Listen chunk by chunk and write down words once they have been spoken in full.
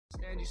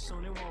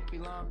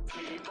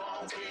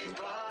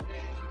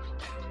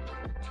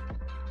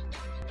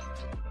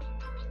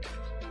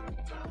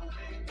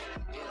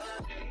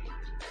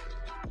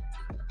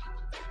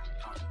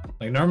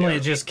Like, normally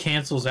it just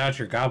cancels out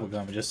your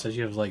gobblegum. It just says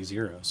you have, like,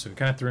 0. So it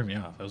kind of threw me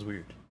off. That was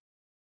weird.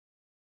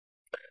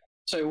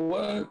 Say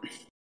what?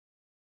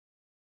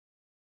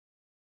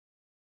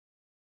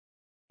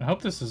 I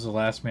hope this is the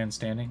last man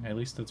standing. At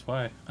least that's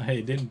why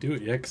I didn't do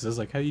it yet. Because I was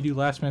like, how do you do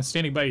last man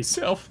standing by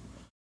yourself?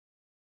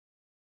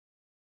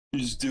 You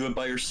just do it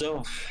by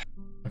yourself.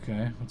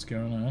 Okay, what's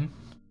going on?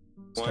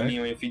 Well, I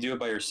mean, if you do it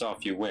by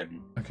yourself, you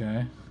win.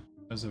 Okay.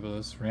 What's up with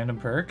this? Random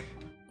perk?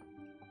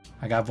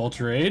 I got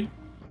Volterade.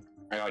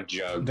 I got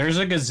Jug. There's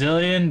a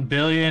gazillion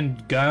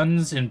billion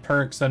guns and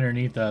perks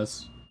underneath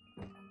us.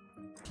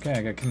 Okay,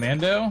 I got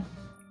Commando.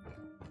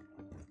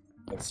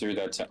 Let's do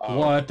that to...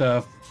 What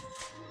the...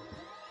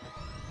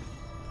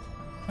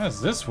 How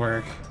does this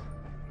work?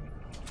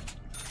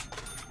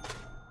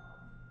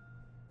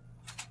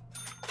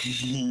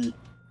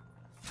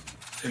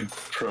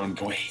 Prone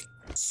boy.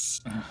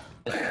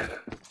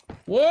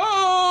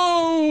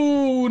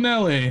 Whoa,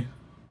 Nelly.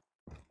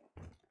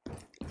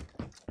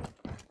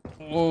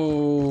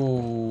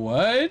 Whoa,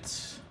 what?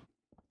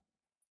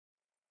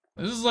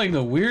 This is like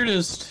the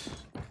weirdest.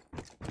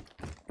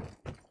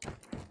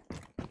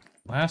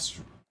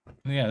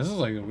 Yeah, this is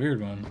like a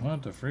weird one.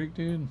 What the freak,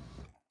 dude?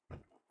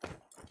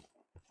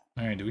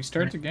 Alright, do we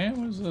start the game?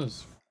 What is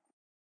this?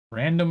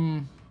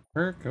 Random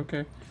perk?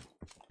 Okay.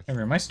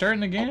 Am I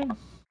starting the game?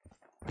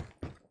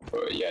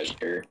 Oh, yeah,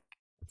 sure.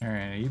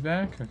 Alright, are you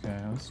back? Okay,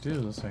 let's do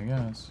this, I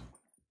guess.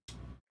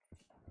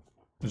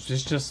 Is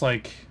this just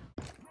like...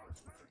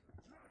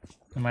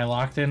 Am I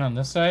locked in on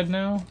this side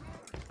now?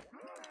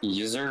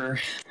 User.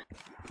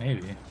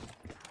 Maybe.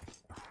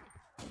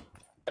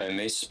 And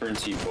they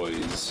sprinty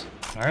boys.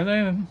 Are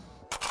they?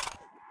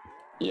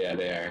 Yeah,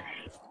 they are.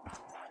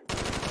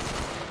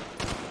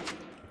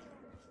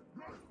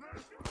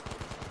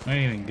 I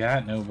ain't even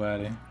got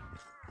nobody.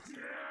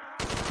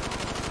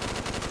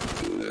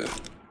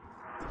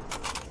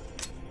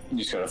 You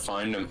just gotta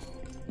find them.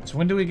 So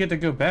when do we get to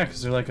go back?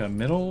 Is there like a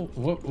middle?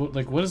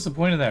 What is the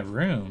point of that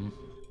room?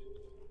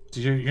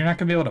 You're not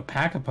gonna be able to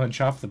pack a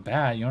punch off the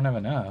bat. You don't have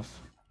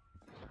enough.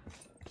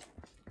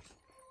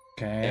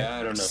 Okay. Yeah,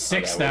 I don't know.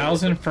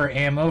 6,000 for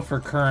ammo for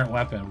current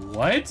weapon.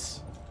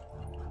 What?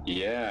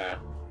 Yeah.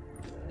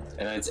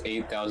 And that's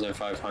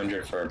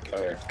 8,500 for a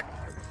perk.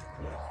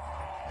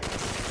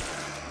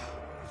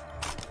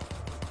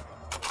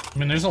 I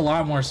mean, there's a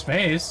lot more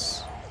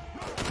space.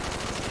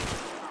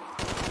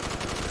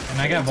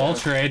 And I got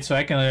Volterade, so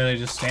I can literally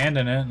just stand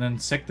in it and then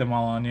sick them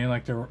all on you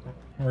like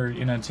we're,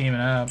 you know, teaming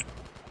up.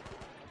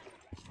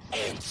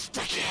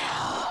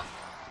 Insta-kill!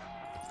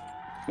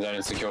 Is that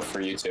insta-kill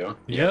for you too?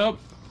 Yep.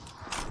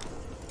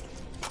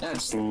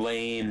 That's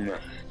lame.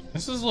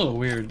 This is a little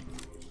weird.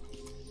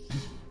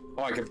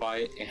 Oh, I could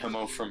buy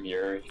ammo from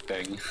your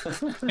thing.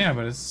 Yeah,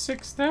 but it's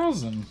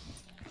 6,000.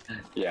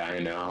 Yeah, I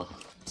know.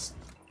 It's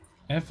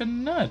effing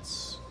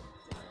nuts.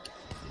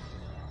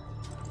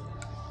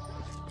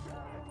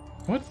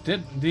 What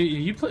did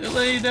you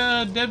played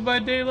Dead by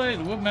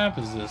Daylight? What map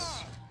is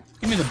this?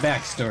 Give me the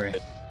backstory.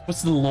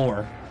 What's the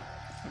lore?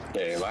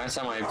 Okay, last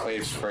time I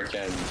played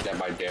frickin' Dead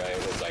by Daylight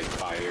was like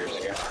 5 years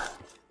ago.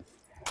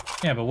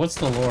 Yeah, but what's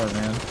the lore,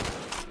 man?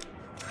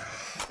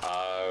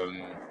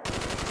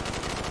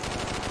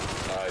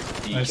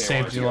 I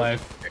saved your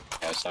life.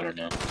 Yes, I don't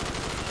know.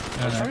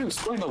 I was trying to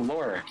explain the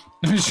lore.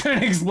 I was trying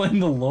to explain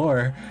the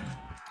lore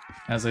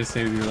as I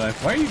saved your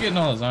life. Why are you getting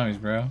all the zombies,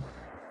 bro?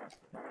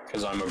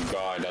 Because I'm a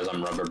god, as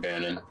I'm rubber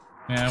banding.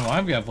 Yeah, well,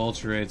 I've got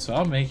Volterade, so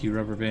I'll make you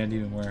rubber band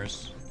even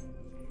worse.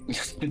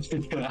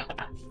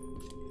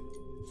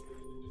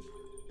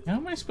 How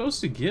am I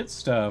supposed to get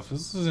stuff?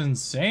 This is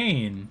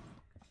insane.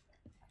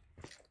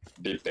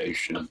 Be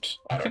patient.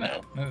 I don't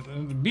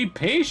know. Be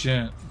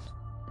patient.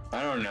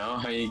 I don't know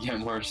how you get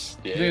more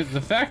stuff. Dude, the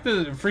fact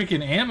that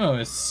freaking ammo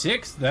is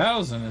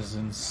 6,000 is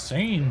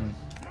insane.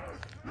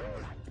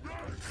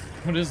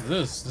 What is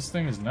this? This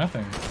thing is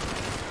nothing.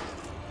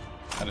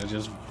 Gotta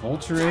just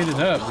Volterate it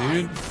up,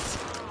 dude.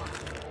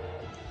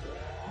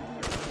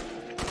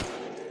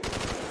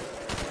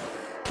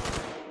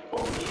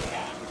 Oh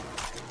yeah.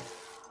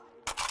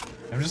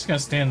 I'm just gonna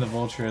stand the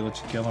Volterate, let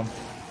you kill him.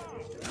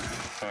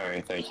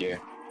 Alright, thank you.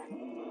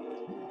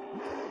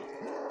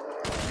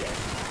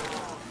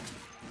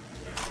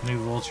 New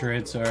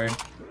Volterade, sorry.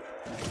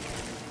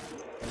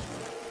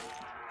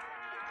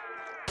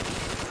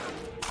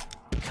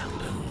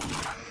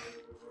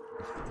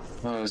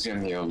 Oh, it's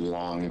gonna be a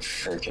long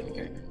freaking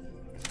game.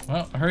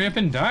 Well, hurry up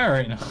and die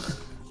right now.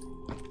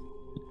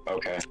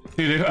 Okay.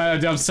 Dude,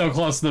 I'm so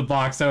close to the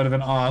box, that would have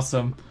been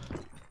awesome.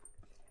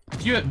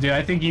 Dude,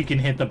 I think you can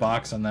hit the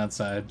box on that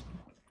side.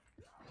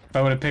 If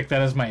I would have picked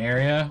that as my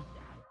area.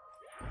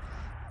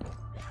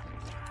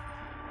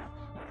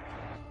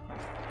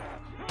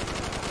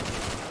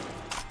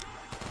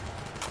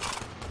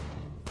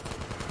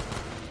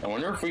 I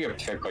wonder if we could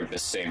pick like the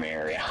same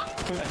area.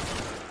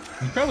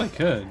 You probably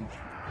could.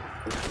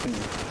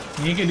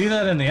 You can do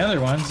that in the other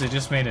ones, they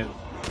just made it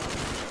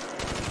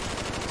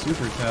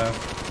super tough.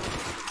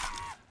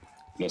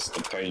 That's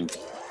the paint.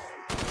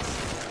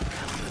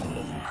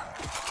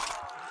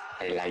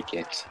 I like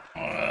it.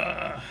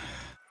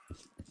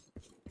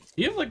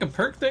 Do you have like a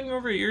perk thing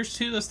over yours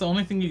too? That's the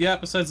only thing you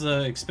got besides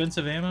the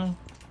expensive ammo?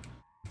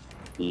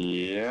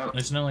 Yeah.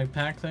 There's no like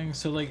pack thing?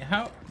 So like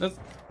how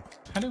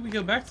do we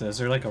go back to this? Is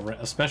there like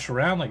a special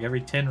round, like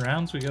every 10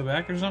 rounds we go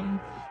back or something?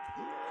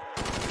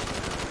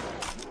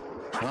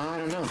 I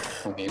don't know.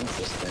 I'll be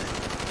interesting.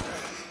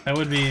 That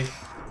would be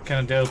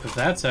kind of dope if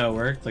that's how it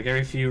worked. Like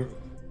every few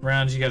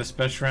rounds you got a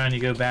special round, you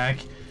go back,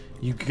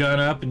 you gun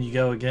up, and you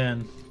go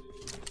again.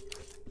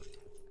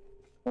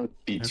 That'd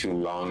be too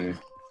long.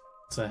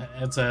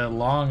 It's a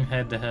long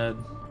head-to-head.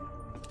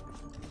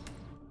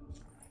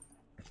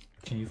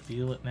 Can you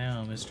feel it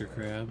now, Mr.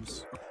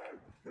 Krabs?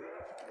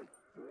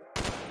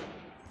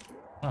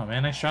 Oh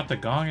man, I shot the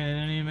gong and it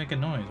didn't even make a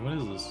noise. What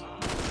is this?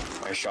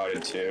 I shot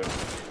it too.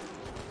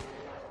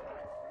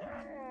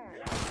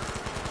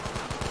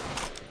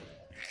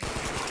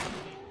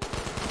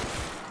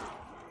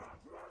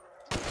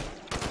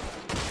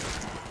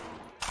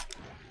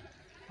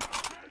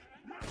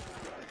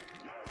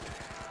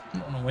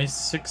 I'm gonna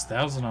waste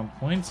 6,000 on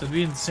points? That'd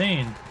be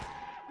insane.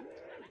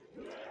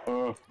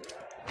 Oh.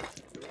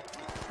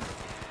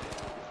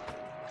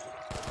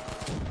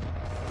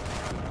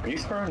 Are you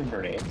throwing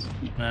grenades?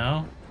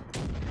 No?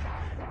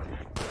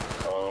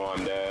 Oh,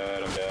 I'm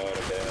dead, I'm dead,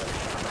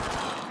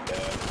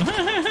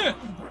 I'm dead.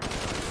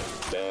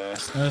 Dead.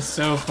 That's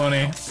so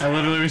funny. I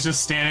literally was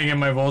just standing in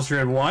my vulture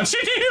and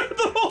watching you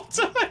the whole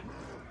time.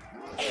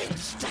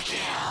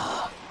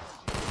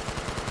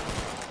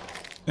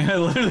 I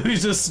literally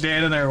was just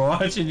standing there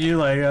watching you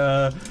like,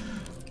 oh,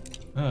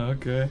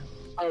 okay.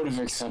 I would have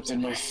accepted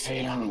my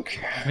fate, I don't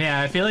care.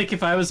 Yeah, I feel like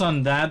if I was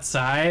on that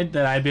side,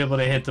 that I'd be able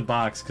to hit the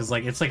box, because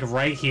like, it's like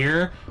right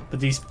here, but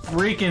these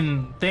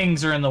freaking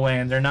things are in the way,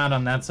 and they're not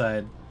on that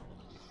side.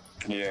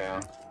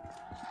 Yeah.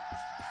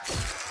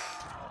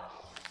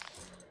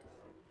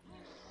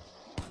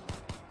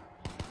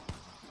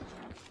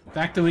 The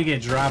fact that we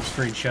get drops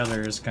for each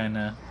other is kind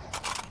of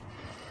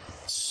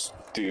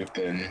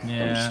stupid.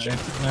 Yeah,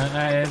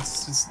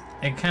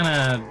 it kind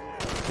of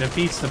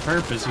defeats the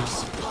purpose. You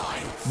just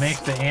make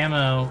the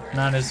ammo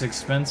not as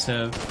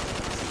expensive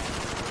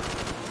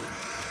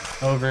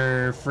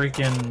over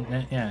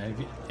freaking yeah.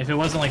 If it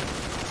wasn't like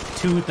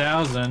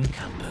 2,000,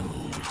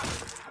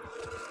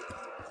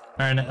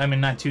 or I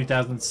mean not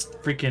 2,000,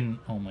 freaking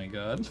oh my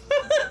god!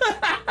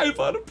 I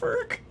bought a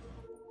perk.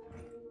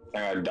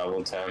 I got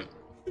double tap.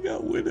 I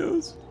got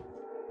widows.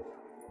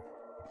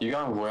 You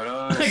got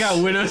widows? I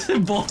got widows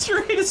and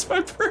vulturate as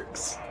my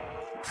perks.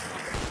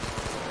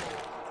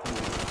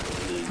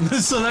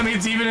 So that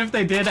means even if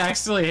they did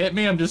accidentally hit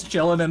me, I'm just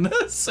chilling in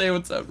this. Say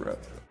what's up, bro.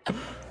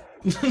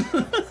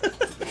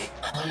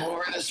 I'm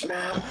over this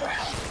map.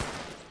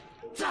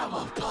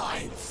 Double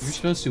points. You're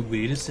supposed to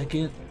wait a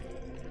second.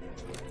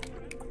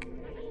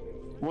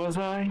 Was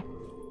I?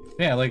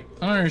 Yeah, like,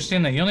 I don't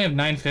understand that. You only have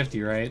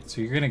 950, right?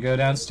 So you're gonna go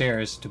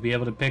downstairs to be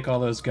able to pick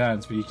all those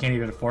guns, but you can't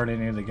even afford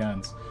any of the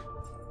guns.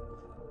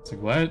 It's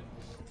like, what?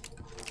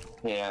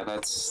 Yeah,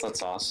 that's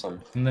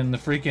awesome. And then the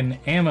freaking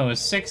ammo is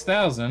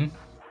 6,000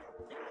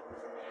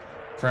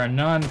 for a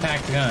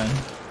non-packed gun.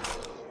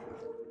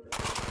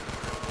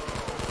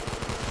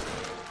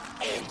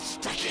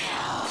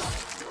 Insta-kill.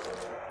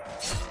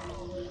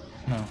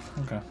 No,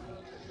 okay.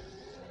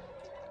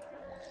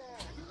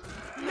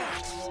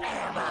 Max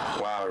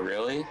ammo. Wow,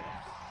 really?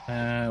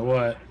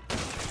 What?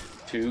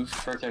 2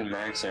 freaking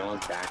max ammo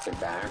back to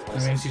back?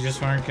 That means you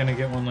just aren't gonna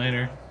get one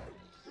later.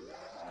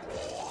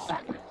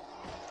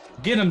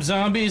 Get 'em,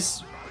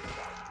 zombies!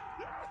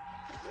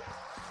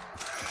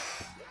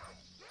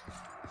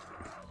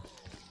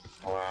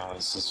 Wow,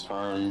 this is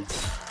fun.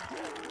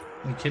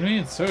 Are you kidding me?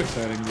 It's so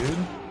exciting, dude.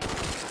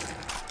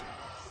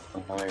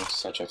 I'm having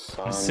such a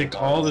fun I'll sick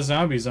all the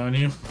zombies on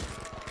you.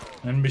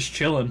 And just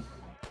chilling.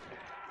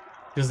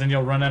 Because then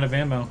you'll run out of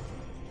ammo.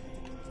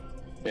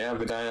 Yeah,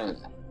 but then...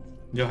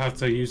 You'll have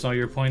to use all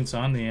your points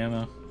on the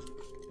ammo.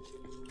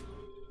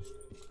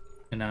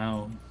 And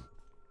I'll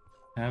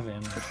have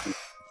ammo.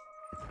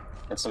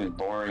 Get some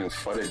boring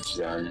footage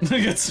then.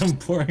 I got some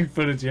boring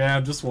footage. Yeah,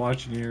 I'm just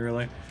watching you,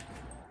 really.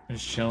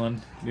 Just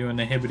chilling. Doing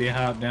the hibbity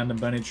hop down the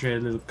bunny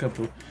trail, little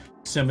couple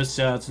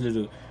somersaults, a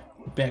little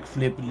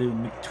backflip, a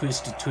little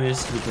twist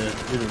with a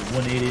little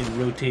 180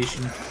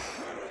 rotation.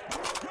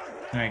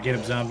 Alright, get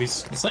up,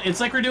 zombies. It's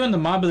like we're doing the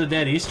Mob of the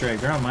Dead Easter egg.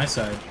 They're on my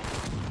side.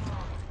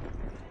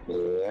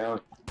 Yeah.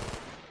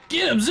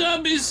 Get them,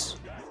 zombies!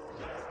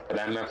 But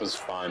that map was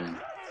fun.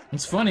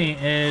 What's funny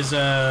is,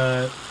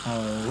 oh,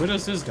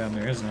 Widow's is down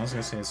there, isn't it? I was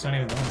gonna say, it's not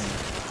even down there.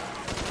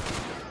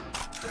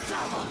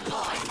 Double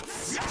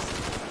points.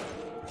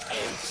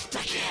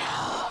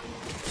 Insta-kill.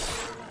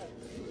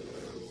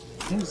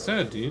 What's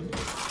that, dude?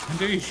 How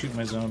dare you shoot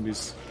my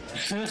zombies?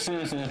 I'll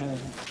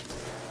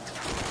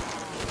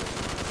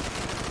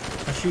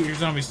shoot your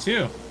zombies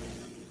too.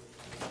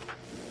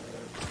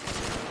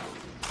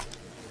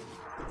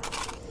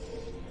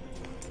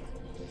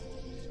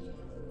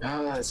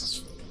 Ah, this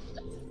is...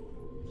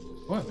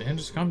 What, man?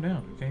 Just calm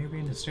down. Okay, you're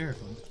being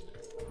hysterical.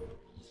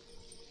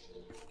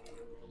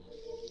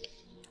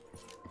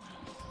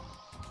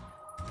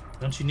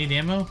 Don't you need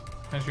ammo?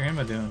 How's your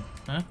ammo doing?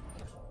 Huh?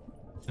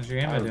 How's your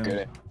ammo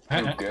doing?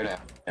 I'm good at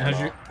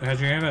ammo.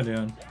 How's your ammo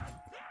doing?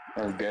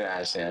 I'm good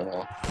at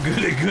ammo.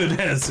 Good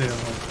ass ammo.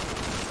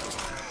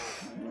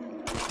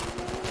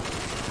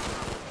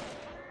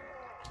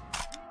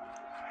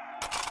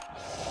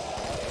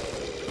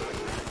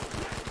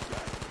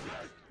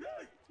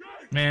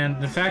 Man,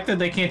 the fact that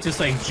they can't just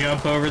like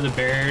jump over the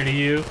barrier to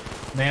you,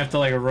 they have to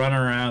like run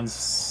around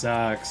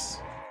sucks.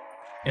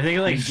 If they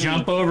could like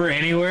jump over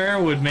anywhere,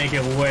 would make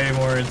it way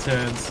more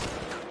intense.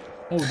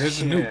 Oh,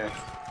 there's a nuke.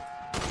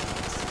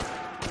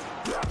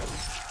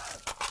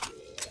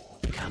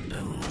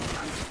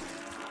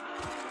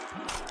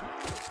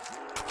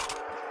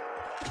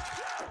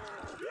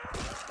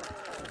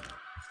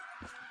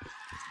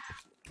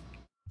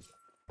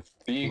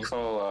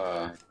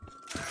 Vehicle,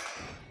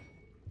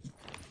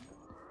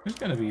 There's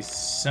gotta be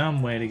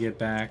some way to get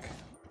back.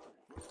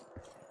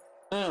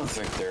 I don't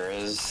think there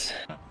is.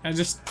 I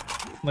just,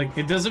 like,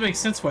 it doesn't make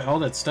sense why all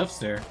that stuff's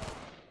there.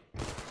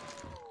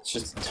 It's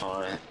just a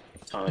taunt.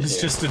 It's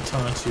just to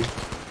taunt you.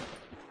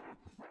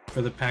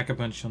 For the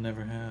pack-a-punch you'll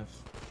never have.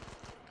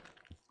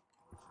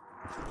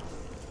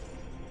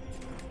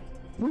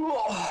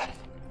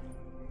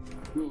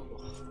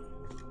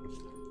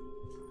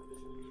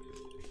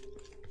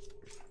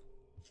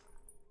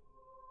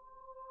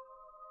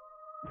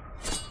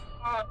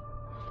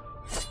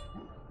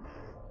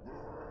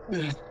 Are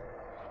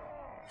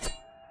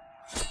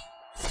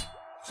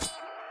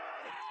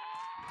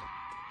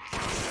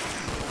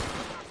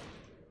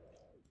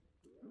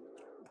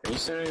you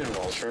sitting in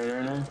Vulture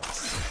right now?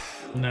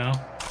 No.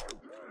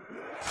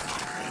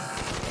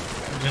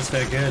 I'm just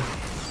that good.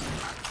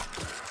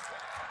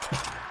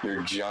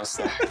 You're just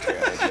that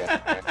good,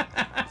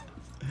 yeah.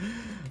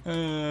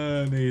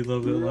 I need a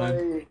little bit of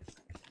line.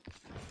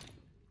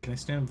 Can I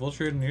stand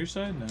Vulture on your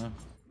side? No.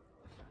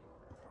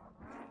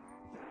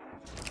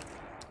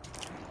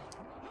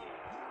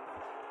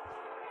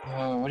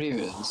 What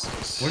even?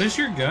 What is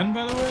your gun,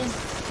 by the way?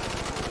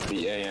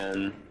 The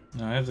AN.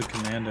 No, I have the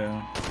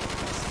Commando.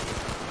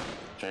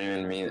 I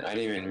didn't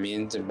even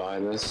mean to buy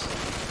this.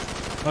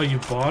 Oh, you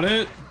bought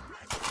it?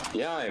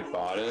 Yeah, I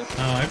bought it.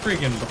 Oh, I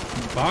freaking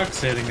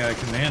box it and got a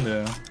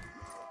Commando.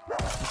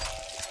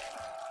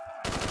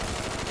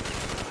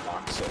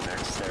 Box it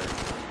next there.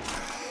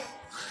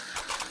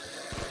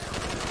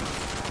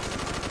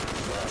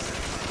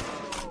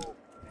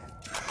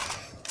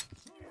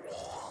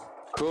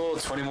 Cool,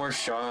 20 more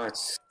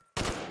shots.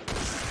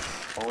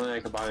 Only I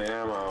could buy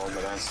ammo,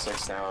 but that's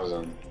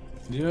 6,000.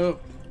 Yep.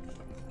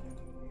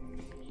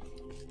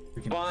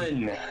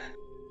 Fun!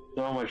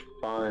 So much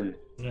fun.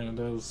 Yeah, it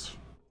does.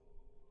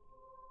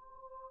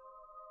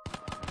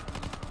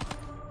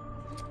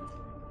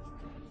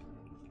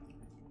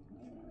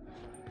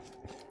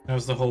 That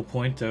was the whole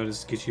point, though,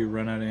 just to get you to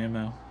run out of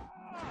ammo.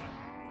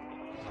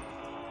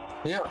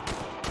 Yeah.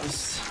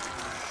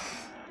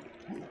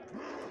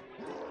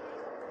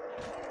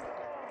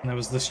 That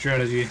was the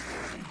strategy.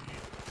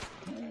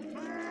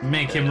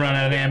 Make him run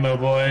out of ammo,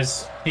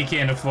 boys. He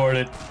can't afford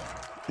it.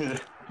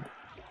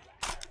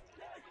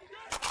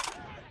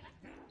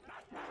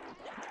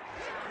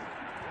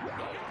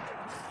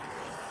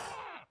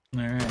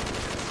 Alright.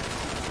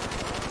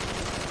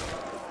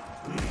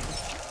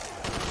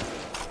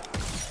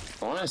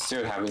 I want to see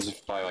what happens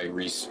if I, like,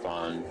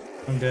 respawn.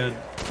 I'm dead.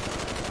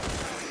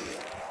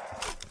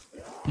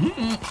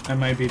 I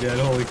might be dead,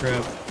 holy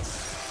crap.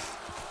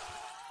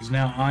 Because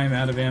now I'm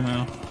out of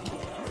ammo.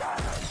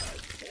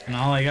 And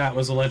all I got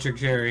was electric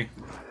cherry.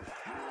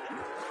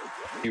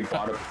 You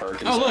bought a perk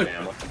and oh, look.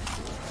 ammo.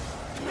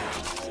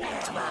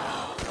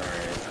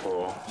 Alright,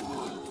 cool.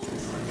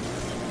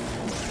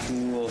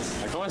 Cool.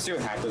 I want to see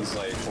what happens,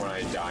 like, when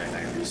I die and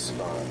I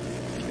respawn.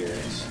 I'm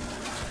curious.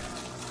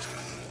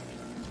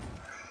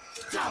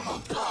 Double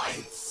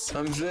points.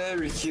 I'm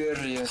very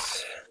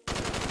curious.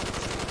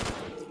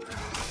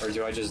 Or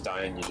do I just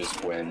die and you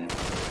just win?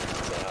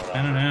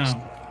 I don't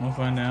know. We'll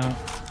find out.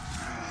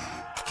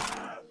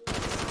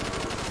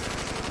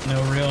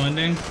 No real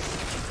ending?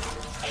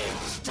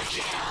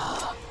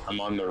 I'm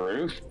on the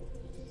roof?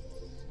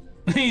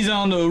 He's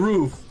on the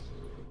roof!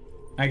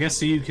 I guess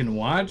so you can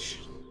watch?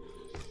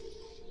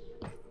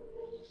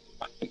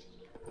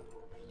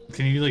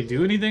 Can you, like,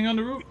 do anything on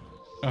the roof?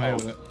 Oh, I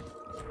have it.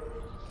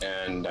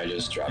 And I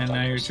just dropped. And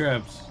now you're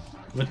trapped.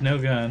 With no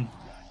gun.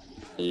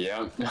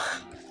 Yep.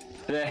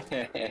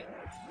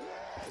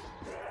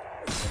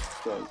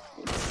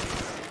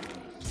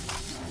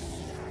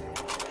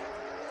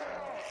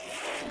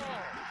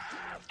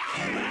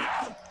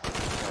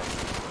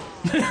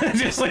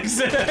 Just like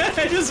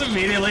I just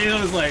immediately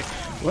was like,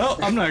 well,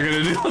 I'm not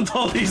gonna deal with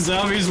all these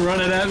zombies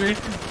running at me.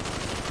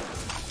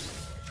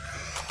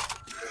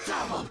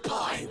 Double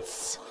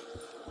points.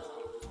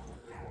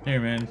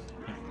 Here, man.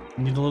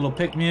 You need a little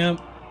pick me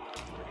up?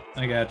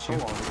 I got you.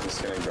 How long is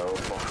this gonna go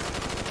for?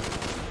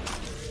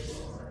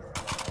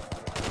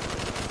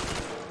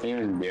 Can't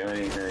even do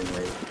anything.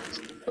 Like,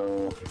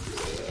 so.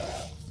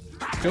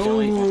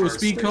 Go,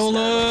 Speed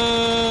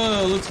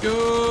Cola! Let's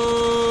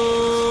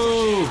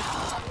go!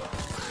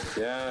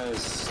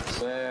 Yes,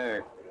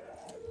 sick.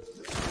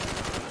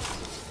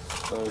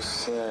 So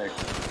sick.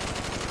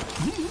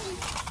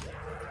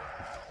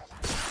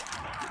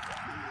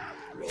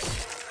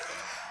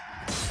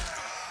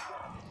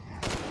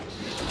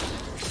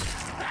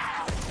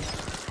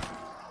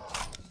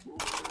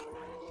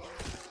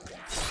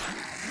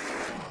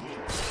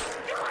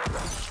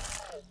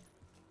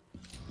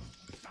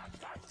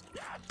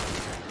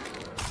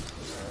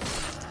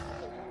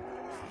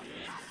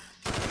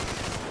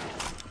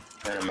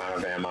 And I'm out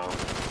of ammo.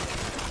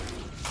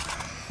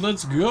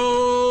 Let's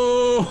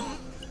go!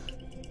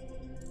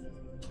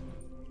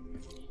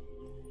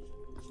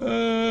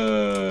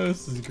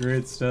 This is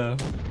great stuff.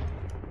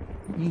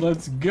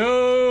 Let's go!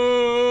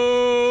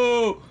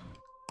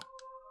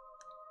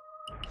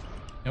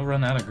 He'll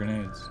run out of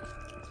grenades.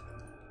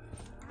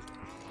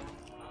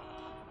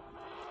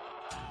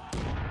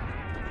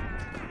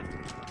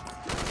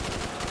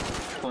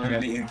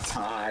 Let me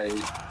die.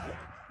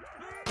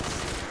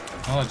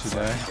 I'll let you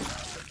die.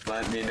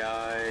 Let me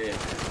die.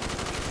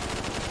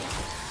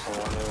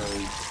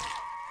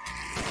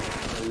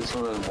 I just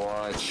wanna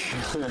watch.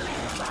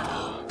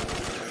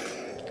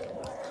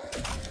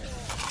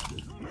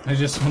 I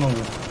just wanna...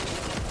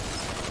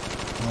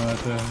 What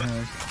the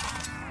heck?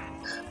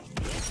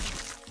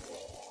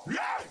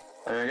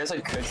 I mean, I guess I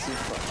could see. I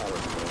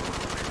don't know.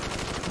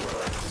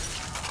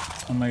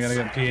 Oh my god, I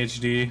got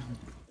PhD.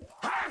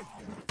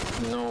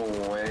 No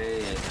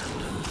way.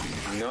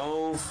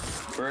 No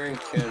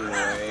freaking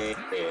way.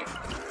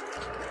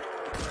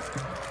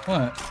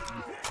 What?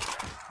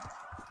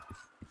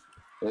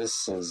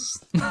 This is.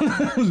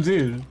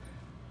 Dude.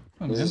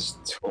 Oh, This man. is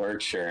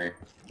torture.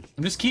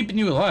 I'm just keeping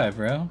you alive,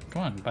 bro.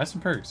 Come on, buy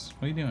some perks.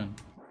 What are you doing?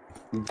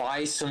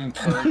 Buy some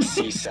perks,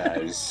 he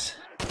says.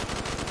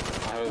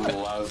 I would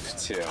love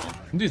to.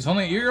 Dude, it's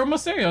only, you're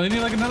almost there. You only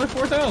need like another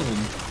 4,000.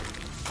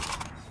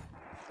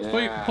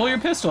 Yeah. Pull your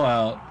pistol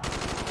out.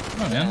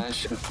 Come on, man. That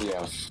should be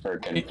a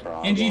freaking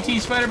problem.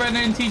 NGT Spider-Man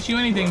didn't teach you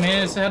anything,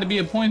 man. It's how to be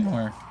a point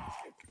whore.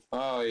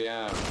 Oh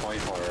yeah,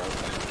 point horror.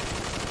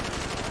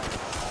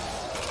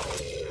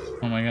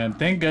 Oh my god,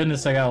 thank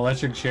goodness I got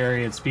Electric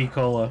Cherry and Speed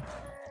Cola.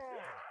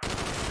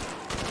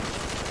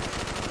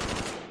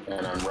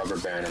 And I'm rubber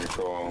banding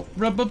cool.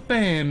 Rubber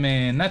band,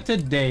 man. Not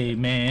today,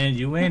 man.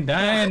 You ain't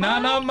dying.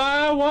 Not on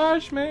my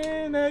watch,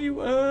 man. Now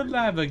you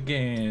alive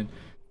again.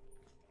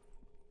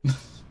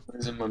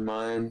 Losing my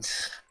mind.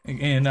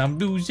 And I'm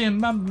losing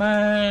my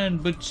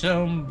mind, but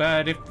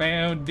somebody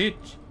found it.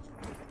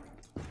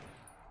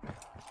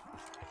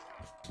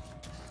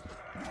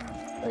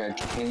 Like, I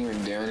can't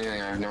even do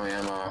anything. I have no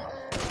ammo.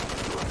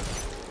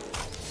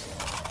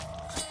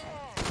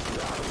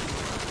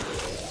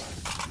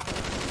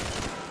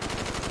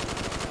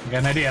 I got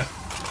an idea.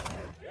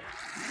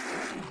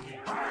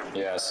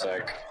 Yeah,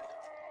 sick.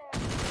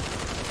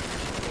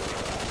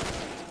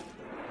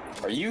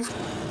 Are you?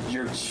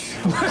 You're.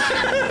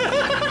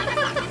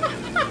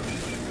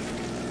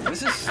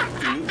 This is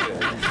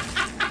stupid.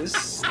 This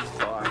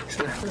sucks.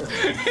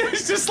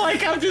 It's just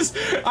like I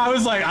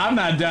was like, I'm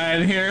not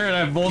dying here, and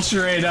I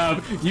vulturate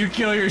up. You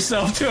kill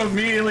yourself to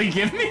immediately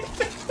give me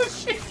the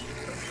shit.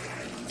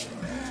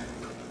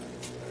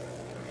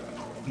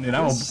 Dude,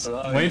 I will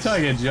wait till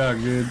I get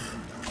jugged, dude.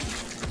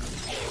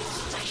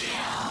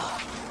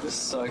 This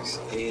sucks,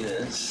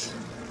 anus.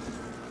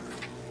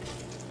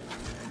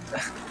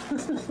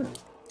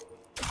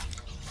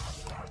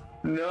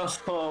 No,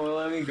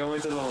 let me go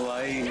into the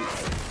light.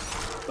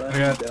 Let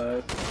me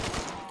die.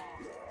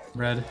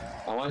 Red.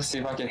 I want to see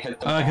if I can hit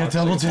the. Oh, I got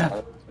double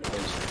tap.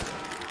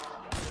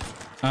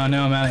 Oh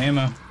no, I'm out of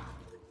ammo.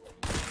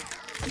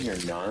 You're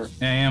not.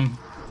 Yeah, I am.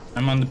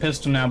 I'm on the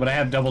pistol now, but I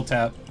have double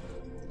tap.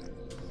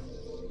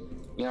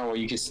 Yeah, well,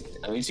 you could.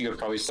 At least you could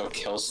probably still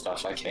kill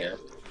stuff. I can't.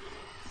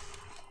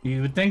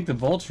 You would think the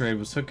Vulturade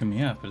was hooking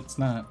me up, but it's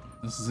not.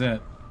 This is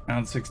it.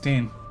 Round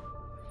 16.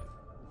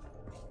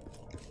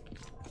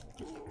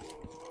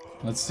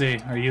 Let's see.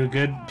 Are you a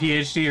good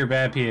PhD or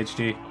bad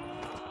PhD?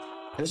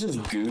 This is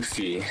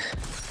goofy.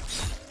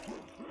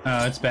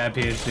 Oh, it's bad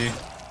PhD.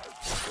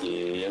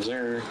 Yes,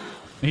 sir.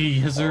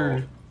 Yes,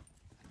 sir.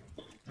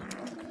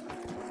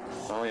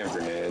 I only have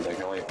grenades. I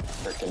can only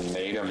freaking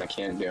nade them. I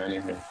can't do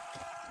anything.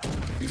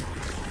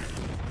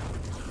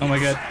 Oh my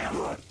god.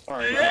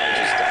 Alright, I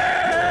just died.